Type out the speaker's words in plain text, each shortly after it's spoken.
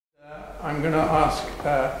I'm going to ask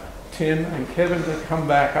Tim and Kevin to come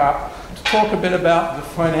back up to talk a bit about the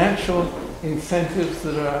financial incentives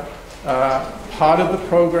that are part of the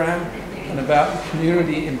program and about the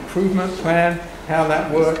community improvement plan, how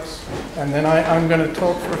that works. And then I'm going to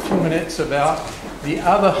talk for a few minutes about the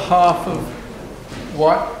other half of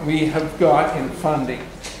what we have got in funding.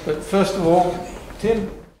 But first of all,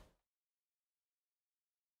 Tim.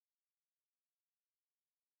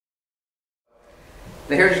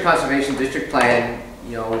 The Heritage Conservation District Plan,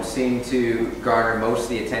 seemed to garner most of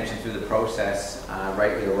the attention through the process,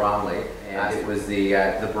 rightly or wrongly. And it was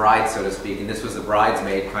the bride, so to speak, and this was the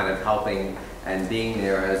bridesmaid kind of helping and being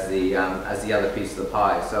there as the other piece of the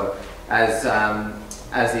pie. So as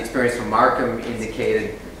the experience from Markham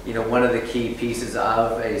indicated, one of the key pieces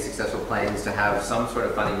of a successful plan is to have some sort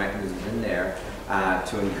of funding mechanism in there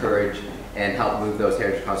to encourage and help move those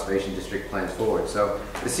Heritage Conservation District plans forward. So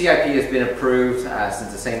the CIP has been approved since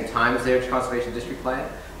the same time as the Heritage Conservation District Plan.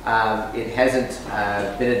 It hasn't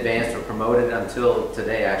been advanced or promoted until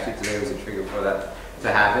today. Actually, today was a trigger for that to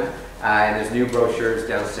happen. And there's new brochures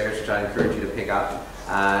downstairs, which I encourage you to pick up.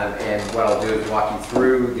 And what I'll do is walk you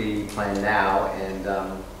through the plan now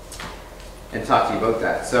and talk to you about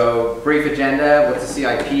that. So, brief agenda, what's the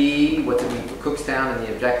CIP, what's it mean for Cookstown and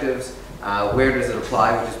the objectives, where does it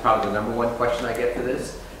apply, which is probably the number one question I get for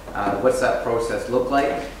this. What's that process look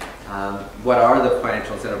like? What are the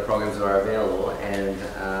financial incentive programs that are available, and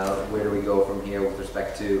where do we go from here with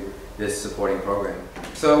respect to this supporting program?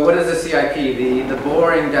 So what is the CIP? The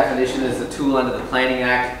boring definition is the tool under the Planning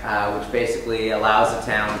Act, which basically allows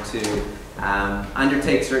the town to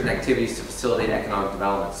undertake certain activities to facilitate economic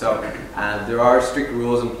development. So there are strict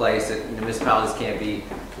rules in place that municipalities can't be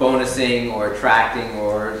bonusing or attracting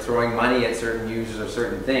or throwing money at certain users of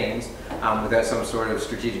certain things without some sort of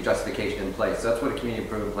strategic justification in place. So that's what a community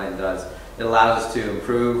improvement plan does. It allows us to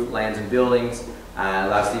improve lands and buildings,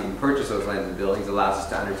 allows us to even purchase those lands and buildings, allows us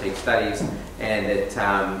to undertake studies, and it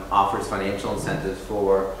offers financial incentives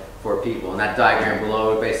for people. And that diagram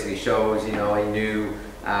below basically shows, a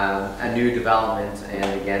new development,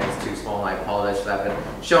 and again, it's too small, and I apologize for that,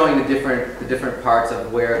 but showing the different parts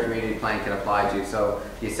of where a community plan can apply to. So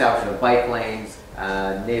the establishment of bike lanes,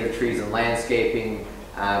 native trees and landscaping,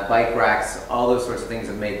 bike racks, all those sorts of things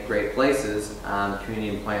that make great places.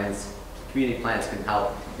 Community plans can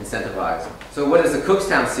help incentivize. So what is the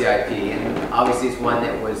Cookstown CIP? And obviously it's one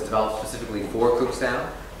that was developed specifically for Cookstown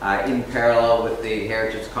in parallel with the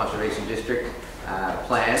Heritage Conservation District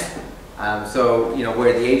plan. So,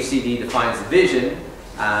 where the HCD defines the vision,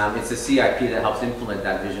 it's the CIP that helps implement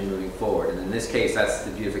that vision moving forward. And in this case, that's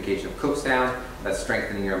the beautification of Cookstown, that's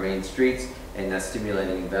strengthening our main streets, and that's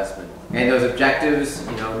stimulating investment. And those objectives,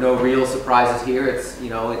 no real surprises here.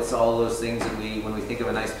 It's all those things that when we think of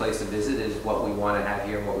a nice place to visit, is what we want to have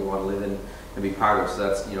here and what we want to live in and be part of. So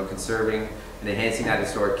that's, conserving and enhancing that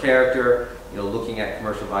historic character, looking at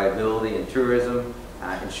commercial viability and tourism,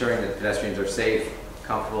 ensuring that pedestrians are safe,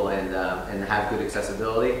 comfortable, and have good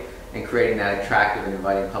accessibility, and creating that attractive and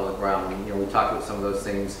inviting public realm. We talked about some of those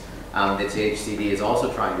things that the HCD is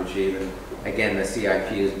also trying to achieve, and again, the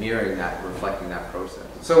CIP is mirroring that, reflecting that process.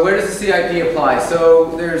 So where does the CIP apply?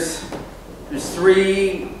 So there's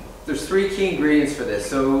three key ingredients for this.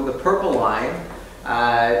 So the purple line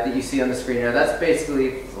that you see on the screen here, that's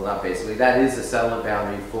basically, well, not basically, that is the settlement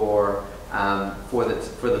boundary for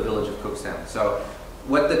the village of Cookstown. So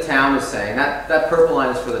what the town is saying, that purple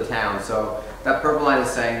line is for the town. So that purple line is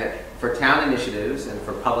saying that for town initiatives and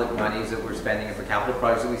for public monies that we're spending and for capital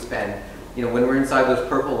projects that we spend, when we're inside those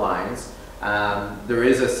purple lines, there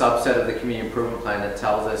is a subset of the community improvement plan that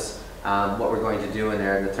tells us what we're going to do in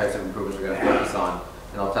there and the types of improvements we're going to focus on.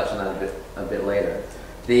 And I'll touch on that a bit later.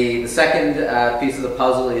 The second piece of the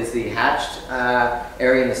puzzle is the hatched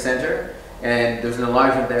area in the center. And there's an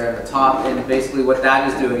enlargement there in the top, and basically what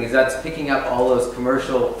that is doing is that's picking up all those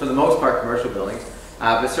commercial, for the most part commercial buildings,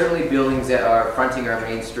 but certainly buildings that are fronting our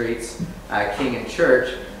main streets, King and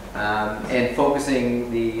Church, and focusing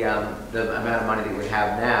the amount of money that we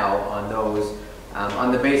have now on those,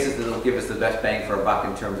 on the basis that it'll give us the best bang for our buck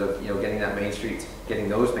in terms of getting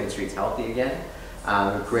those main streets healthy again,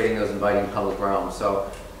 and creating those inviting public realms.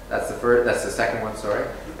 So that's the second one, sorry.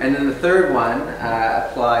 And then the third one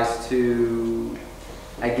applies to,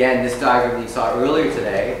 again, this diagram that you saw earlier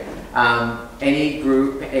today, any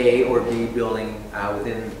Group A or B building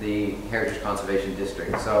within the Heritage Conservation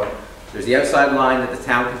District. So there's the outside line that the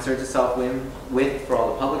town concerns itself with for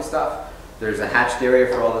all the public stuff. There's a hatched area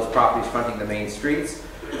for all those properties fronting the main streets.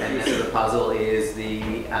 And this is the puzzle is the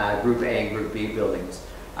Group A and Group B buildings.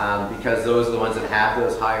 Because those are the ones that have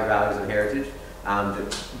those higher values of heritage.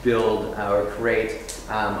 that build or create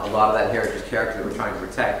a lot of that heritage character that we're trying to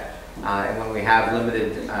protect. And when we have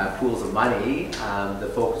limited pools of money,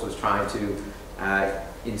 the focus was trying to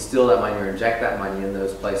instill that money or inject that money in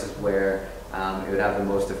those places where it would have the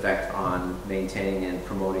most effect on maintaining and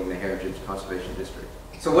promoting the Heritage Conservation District.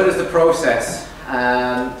 So what is the process?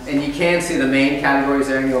 And you can see the main categories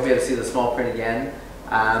there, and you won't be able to see the small print again.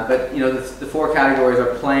 But you know, the four categories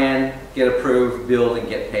are plan, get approved, build, and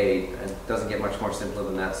get paid. It doesn't get much more simpler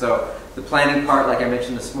than that. So the planning part, like I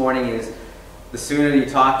mentioned this morning, is the sooner you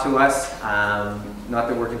talk to us, not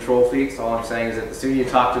that we're control freaks, all I'm saying is that the sooner you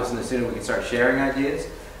talk to us and the sooner we can start sharing ideas,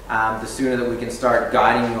 the sooner that we can start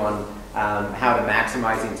guiding you on how to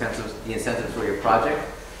maximize the incentives for your project.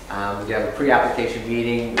 We have a pre-application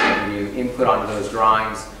meeting, we give you input on those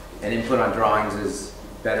drawings, and input on drawings is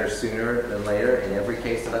better sooner than later in every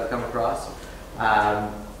case that I've come across.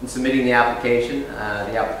 In submitting the application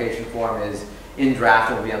form is in draft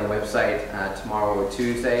and will be on the website tomorrow or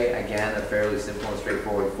Tuesday. Again, a fairly simple and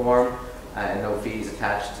straightforward form, and no fees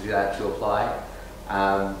attached to that to apply.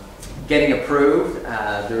 Getting approved,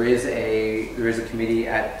 there is a committee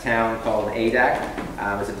at town called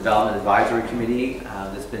ADAC. It's a Development Advisory Committee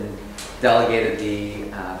that's been delegated the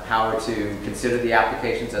power to consider the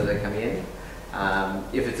applications as they come in.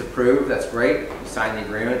 If it's approved, that's great. You sign the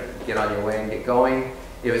agreement, get on your way and get going.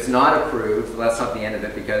 If it's not approved, well, that's not the end of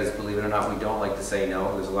it, because believe it or not, we don't like to say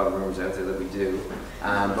no. There's a lot of rumors out there that we do.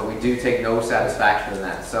 But we do take no satisfaction in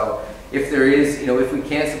that. So if there is, you know, if we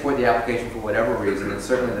can't support the application for whatever reason, then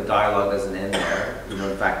certainly the dialogue doesn't end there. You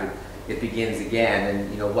know, in fact, it begins again,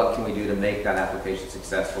 and you know, what can we do to make that application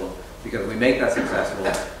successful? Because if we make that successful,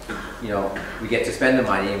 you know, we get to spend the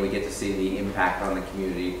money and we get to see the impact on the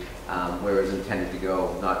community where it was intended to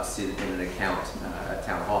go, not sit in an account at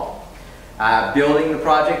Town Hall. Building the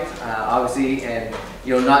project, obviously, and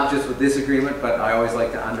you know, not just with this agreement, but I always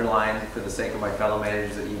like to underline, for the sake of my fellow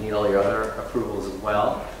managers, that you need all your other approvals as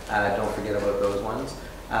well. Don't forget about those ones.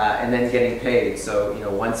 And then getting paid. So you know,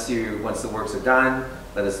 once the works are done,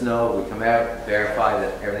 let us know. We come out, verify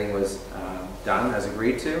that everything was done as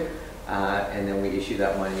agreed to, and then we issue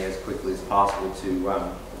that money as quickly as possible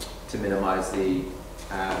to minimize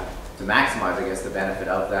to maximize, I guess, the benefit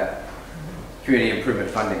of that community improvement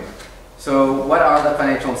funding. So what are the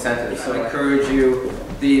financial incentives? So I encourage you,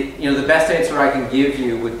 the best answer I can give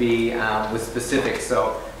you would be with specifics.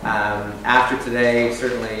 So after today,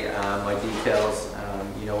 certainly my details,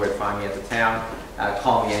 you know where to find me at the town.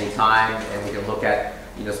 Call me anytime, and we can look at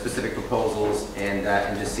specific proposals and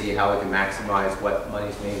just see how we can maximize what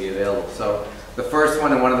monies may be available. So the first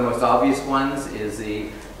one, and one of the most obvious ones, is the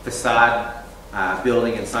facade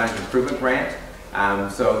building and signage improvement grant.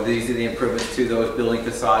 So these are the improvements to those building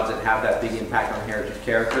facades that have that big impact on heritage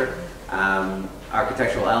character.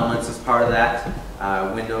 Architectural elements as part of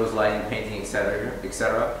that, windows, lighting, painting, etc.,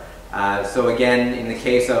 etc. So again, in the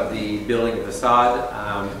case of the building facade,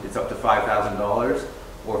 it's up to $5,000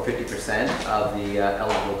 or 50% of the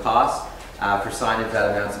eligible cost. For signage,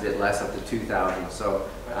 that amounts a bit less, up to $2,000. So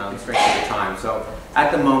strength of the time. So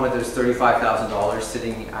at the moment, there's $35,000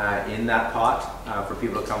 sitting in that pot for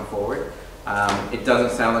people to come forward. It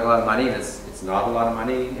doesn't sound like a lot of money, and it's not a lot of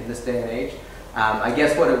money in this day and age. I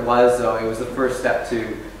guess what it was, though, it was the first step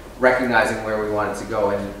to recognizing where we wanted to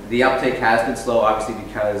go. And the uptake has been slow, obviously,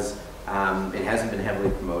 because it hasn't been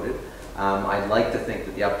heavily promoted. I'd like to think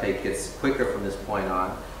that the uptake gets quicker from this point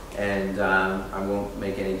on, and I won't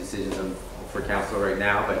make any decisions for council right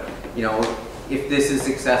now. But if this is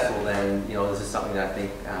successful, then this is something that I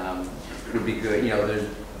think would be good. There's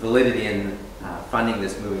validity in funding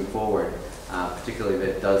this moving forward. Particularly if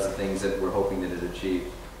it does the things that we're hoping that it achieves.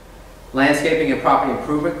 Landscaping and property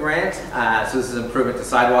improvement grant. So this is improvement to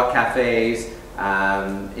sidewalk cafes,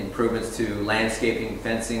 improvements to landscaping,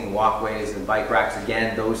 fencing, walkways, and bike racks.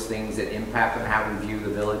 Again, those things that impact on how we view the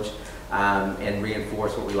village and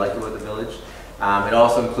reinforce what we like about the village. It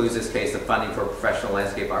also includes, in this case, the funding for professional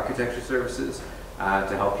landscape architecture services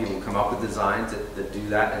to help people come up with designs that do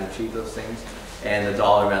that and achieve those things. And the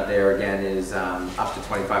dollar amount there, again, is up to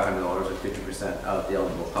 $2,500 or 50% of the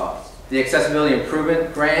eligible cost. The Accessibility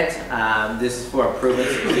Improvement Grant, this is for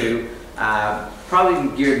improvements to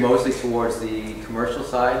probably geared mostly towards the commercial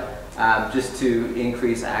side, just to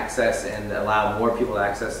increase access and allow more people to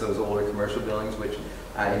access those older commercial buildings, which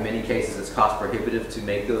in many cases it's cost prohibitive to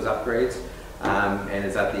make those upgrades. And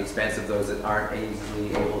it's at the expense of those that aren't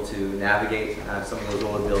easily able to navigate some of those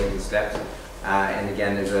older buildings and steps. And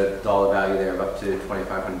again, there's a dollar value there of up to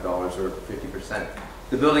 $2,500 or 50%.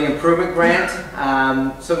 The Building Improvement Grant.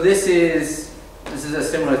 So this is a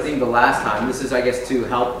similar theme to last time. This is, I guess, to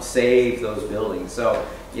help save those buildings. So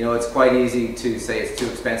you know, it's quite easy to say it's too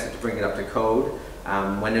expensive to bring it up to code.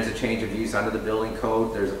 When there's a change of use under the building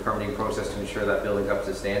code, there's a permitting process to ensure that building's up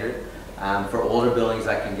to standard. For older buildings,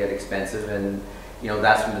 that can get expensive, and you know,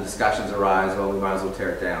 that's when the discussions arise, well, we might as well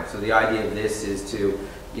tear it down. So the idea of this is to,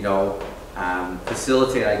 you know,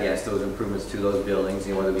 facilitate, I guess, those improvements to those buildings,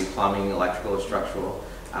 you know, whether it be plumbing, electrical, or structural,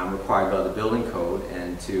 required by the building code,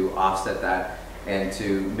 and to offset that and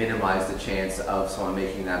to minimize the chance of someone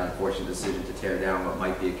making that unfortunate decision to tear down what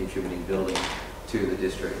might be a contributing building to the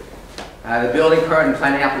district. The building code and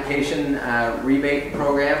planning application rebate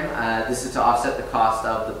program, this is to offset the cost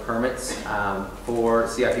of the permits for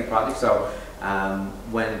CIP projects. So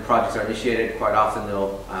when projects are initiated, quite often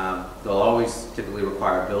they'll always typically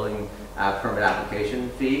require a building permit application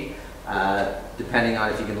fee. Depending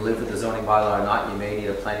on if you can live with the zoning bylaw or not, you may need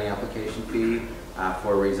a planning application fee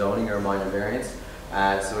for rezoning or a minor variance.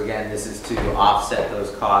 So again, this is to offset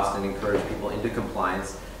those costs and encourage people into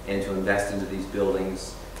compliance and to invest into these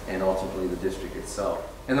buildings and ultimately the district itself.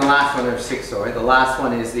 And the last one, there's 6, sorry. The last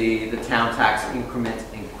one is the town tax increment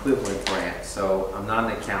equivalent grant. So I'm not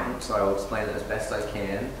an accountant, so I will explain it as best I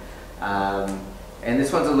can. And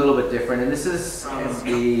this one's a little bit different. And this is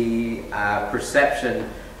the perception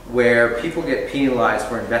where people get penalized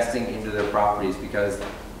for investing into their properties because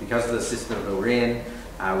of the system that we're in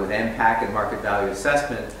with MPAC and market value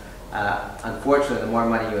assessment. Unfortunately, the more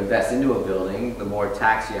money you invest into a building, the more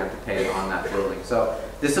tax you have to pay on that building. So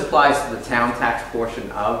this applies to the town tax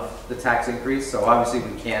portion of the tax increase. So obviously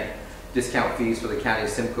we can't discount fees for the county of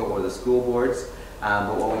Simcoe or the school boards.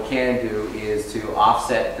 But what we can do is to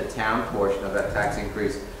offset the town portion of that tax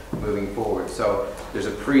increase moving forward. So there's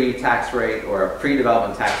a pre-tax rate or a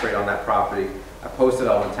pre-development tax rate on that property, a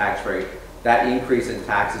post-development tax rate. That increase in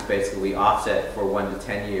tax is basically offset for 1 to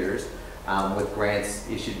 10 years with grants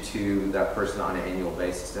issued to that person on an annual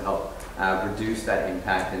basis to help reduce that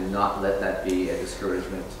impact and not let that be a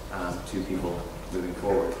discouragement to people moving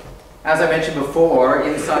forward. As I mentioned before,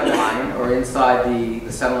 inside the line or inside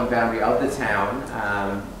the settlement boundary of the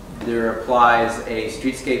town, there applies a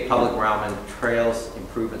streetscape, public realm, and trails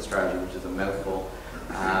improvement strategy, which is a mouthful,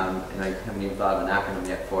 and I haven't even thought of an acronym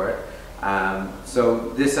yet for it. So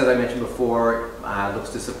this, as I mentioned before, looks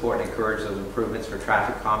to support and encourage those improvements for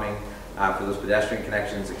traffic calming, for those pedestrian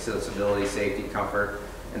connections, accessibility, safety, comfort,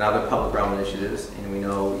 and other public realm initiatives. And we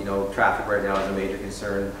know, you know, traffic right now is a major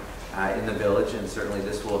concern in the village, and certainly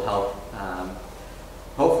this will help,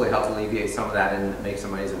 hopefully help alleviate some of that and make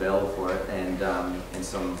some monies available for it, and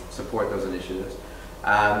some support those initiatives.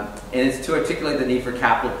 And it's to articulate the need for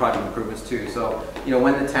capital project improvements too. So, you know,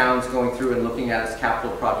 when the town's going through and looking at its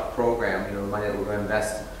capital project program, you know, the money that we're going to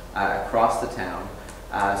invest across the town,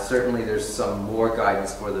 certainly there's some more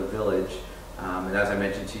guidance for the village. And as I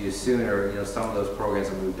mentioned to you sooner, you know, some of those programs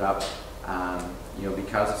have moved up, you know,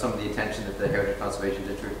 because of some of the attention that the Heritage Conservation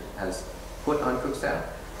District has put on Cookstown,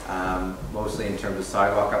 mostly in terms of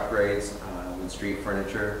sidewalk upgrades, and street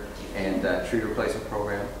furniture, and tree replacement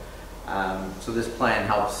program. So this plan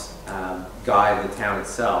helps guide the town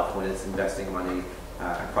itself when it's investing money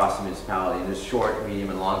across the municipality. And there's short, medium,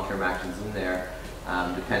 and long-term actions in there,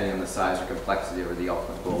 depending on the size or complexity or the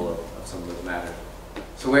ultimate goal of some of those matters.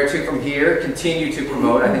 So where to from here? Continue to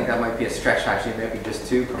promote. I think that might be a stretch, actually, maybe just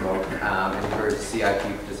to promote and encourage CIP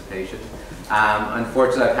participation.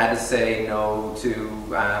 Unfortunately, I've had to say no to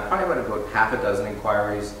probably about half a dozen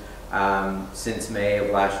inquiries since May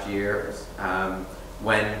of last year,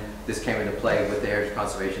 when this came into play with the Heritage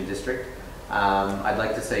Conservation District. I'd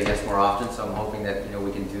like to say yes more often, so I'm hoping that, you know,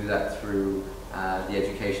 we can do that through the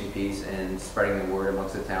education piece and spreading the word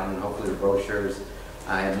amongst the town, and hopefully the brochures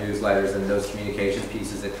and newsletters and those communication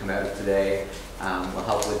pieces that come out today will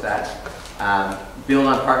help with that. Build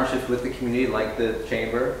on partnerships with the community, like the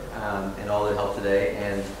Chamber and all the help today,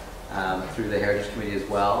 and through the Heritage Committee as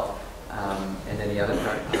well, and any other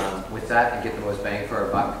with that, and get the most bang for our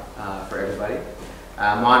buck for everybody.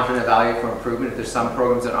 Monitor and evaluate for improvement. If there's some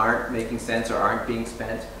programs that aren't making sense or aren't being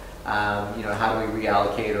spent, you know, how do we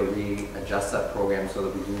reallocate or readjust that program so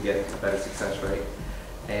that we do get a better success rate?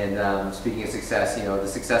 And speaking of success, you know, the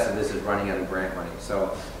success of this is running out of grant money.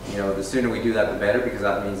 So, you know, the sooner we do that, the better, because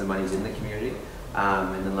that means the money's in the community.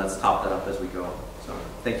 And then let's top that up as we go. So,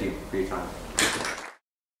 thank you for your time.